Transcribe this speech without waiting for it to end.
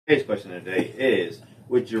Today's question today is,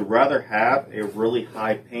 would you rather have a really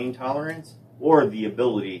high pain tolerance or the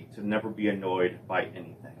ability to never be annoyed by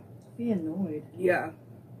anything? Be annoyed. Yeah.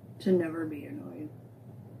 To never be annoyed.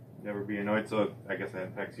 Never be annoyed, so I guess that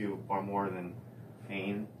affects you far more than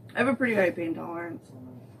pain. I have a pretty high pain tolerance.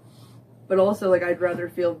 But also, like, I'd rather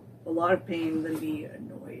feel a lot of pain than be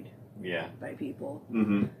annoyed Yeah. by people.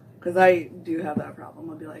 Mm-hmm. Because I do have that problem.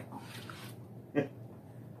 I'll be like, oh,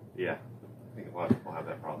 Yeah. I think a lot of people have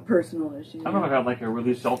that problem. personal issue. I don't know if I've had like a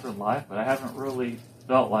really sheltered life, but I haven't really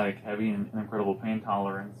felt like having an incredible pain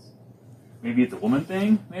tolerance. Maybe it's a woman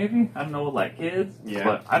thing, maybe? I don't know, with like kids. Yeah.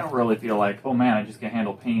 But I don't really feel like, oh man, I just can't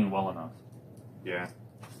handle pain well enough. Yeah.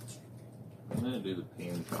 I'm gonna do the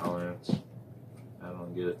pain tolerance. I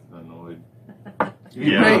don't get annoyed.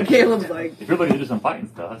 Yeah. Right, Caleb's like, If you're looking to do some fighting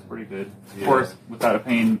stuff, that's pretty good. Yeah. Of course, without a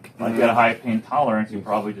pain, like you got a high pain tolerance, you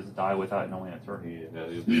probably just die without knowing it's hurting. Yeah,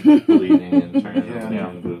 you'll be bleeding and turning Yeah.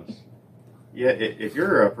 into this. Yeah, if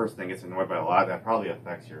you're a person that gets annoyed by a lot, that probably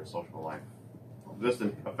affects your social life. Just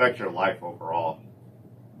affects your life overall.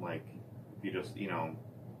 Like, if you just,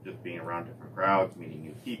 just being around different crowds, meeting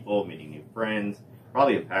new people, meeting new friends,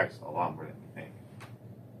 probably impacts a lot more than you think.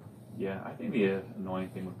 Yeah, I think the annoying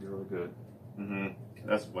thing would be really good. Mm-hmm.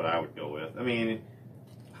 That's what I would go with. I mean,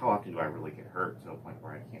 how often do I really get hurt to a point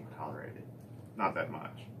where I can't tolerate it? Not that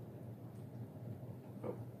much.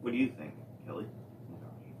 So, what do you think, Kelly?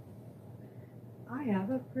 I have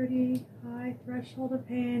a pretty high threshold of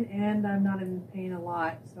pain, and I'm not in pain a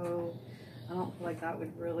lot, so I don't feel like that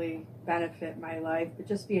would really benefit my life. But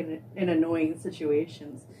just be in annoying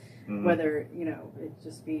situations, Mhm. whether it'd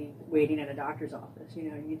just be waiting at a doctor's office.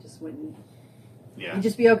 You just wouldn't. Yeah. You'd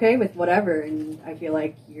just be okay with whatever, and I feel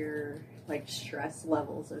like your stress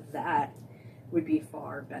levels of that would be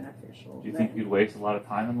far beneficial. Do you think you'd waste a lot of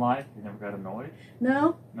time in life if you never got annoyed?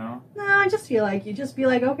 No, No? I just feel like you'd just be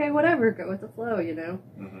like, okay, whatever, go with the flow.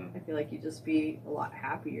 Mm-hmm. I feel like you'd just be a lot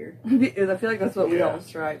happier. I feel like that's what we Yeah. all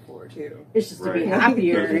strive for, too. It's just to be Right.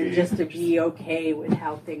 happier Just to and be- just to be okay with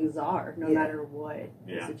how things are, no Yeah. matter what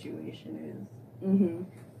Yeah. the situation Mm-hmm.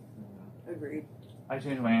 Agreed. I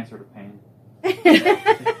changed my answer to pain.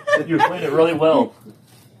 is. You explained it really well.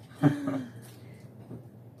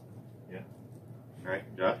 Right,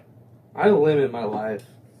 Josh? I limit my life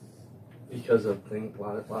because of a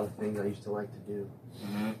lot of things I used to like to do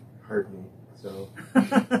Mm-hmm. hurt me. So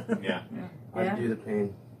Yeah. I Yeah. do the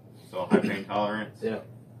pain. So, high pain tolerance? Yeah.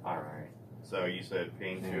 All right. So, you said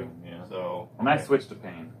pain too. Yeah. So, And I switched to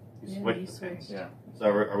pain. You Yeah, switched you to pain. switched. Yeah. So,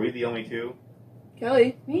 are we the only two?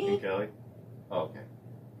 Kelly. Me and Me? Kelly? Oh, okay.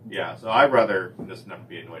 Yeah, so I'd rather just never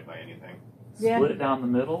be annoyed by anything. Yeah. Split it down the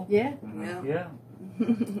middle. Yeah. Yeah. Yeah.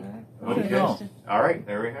 that What do you Okay. know? All right,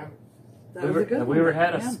 there we have it. was a good Have one. we ever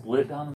had a Yeah. split down the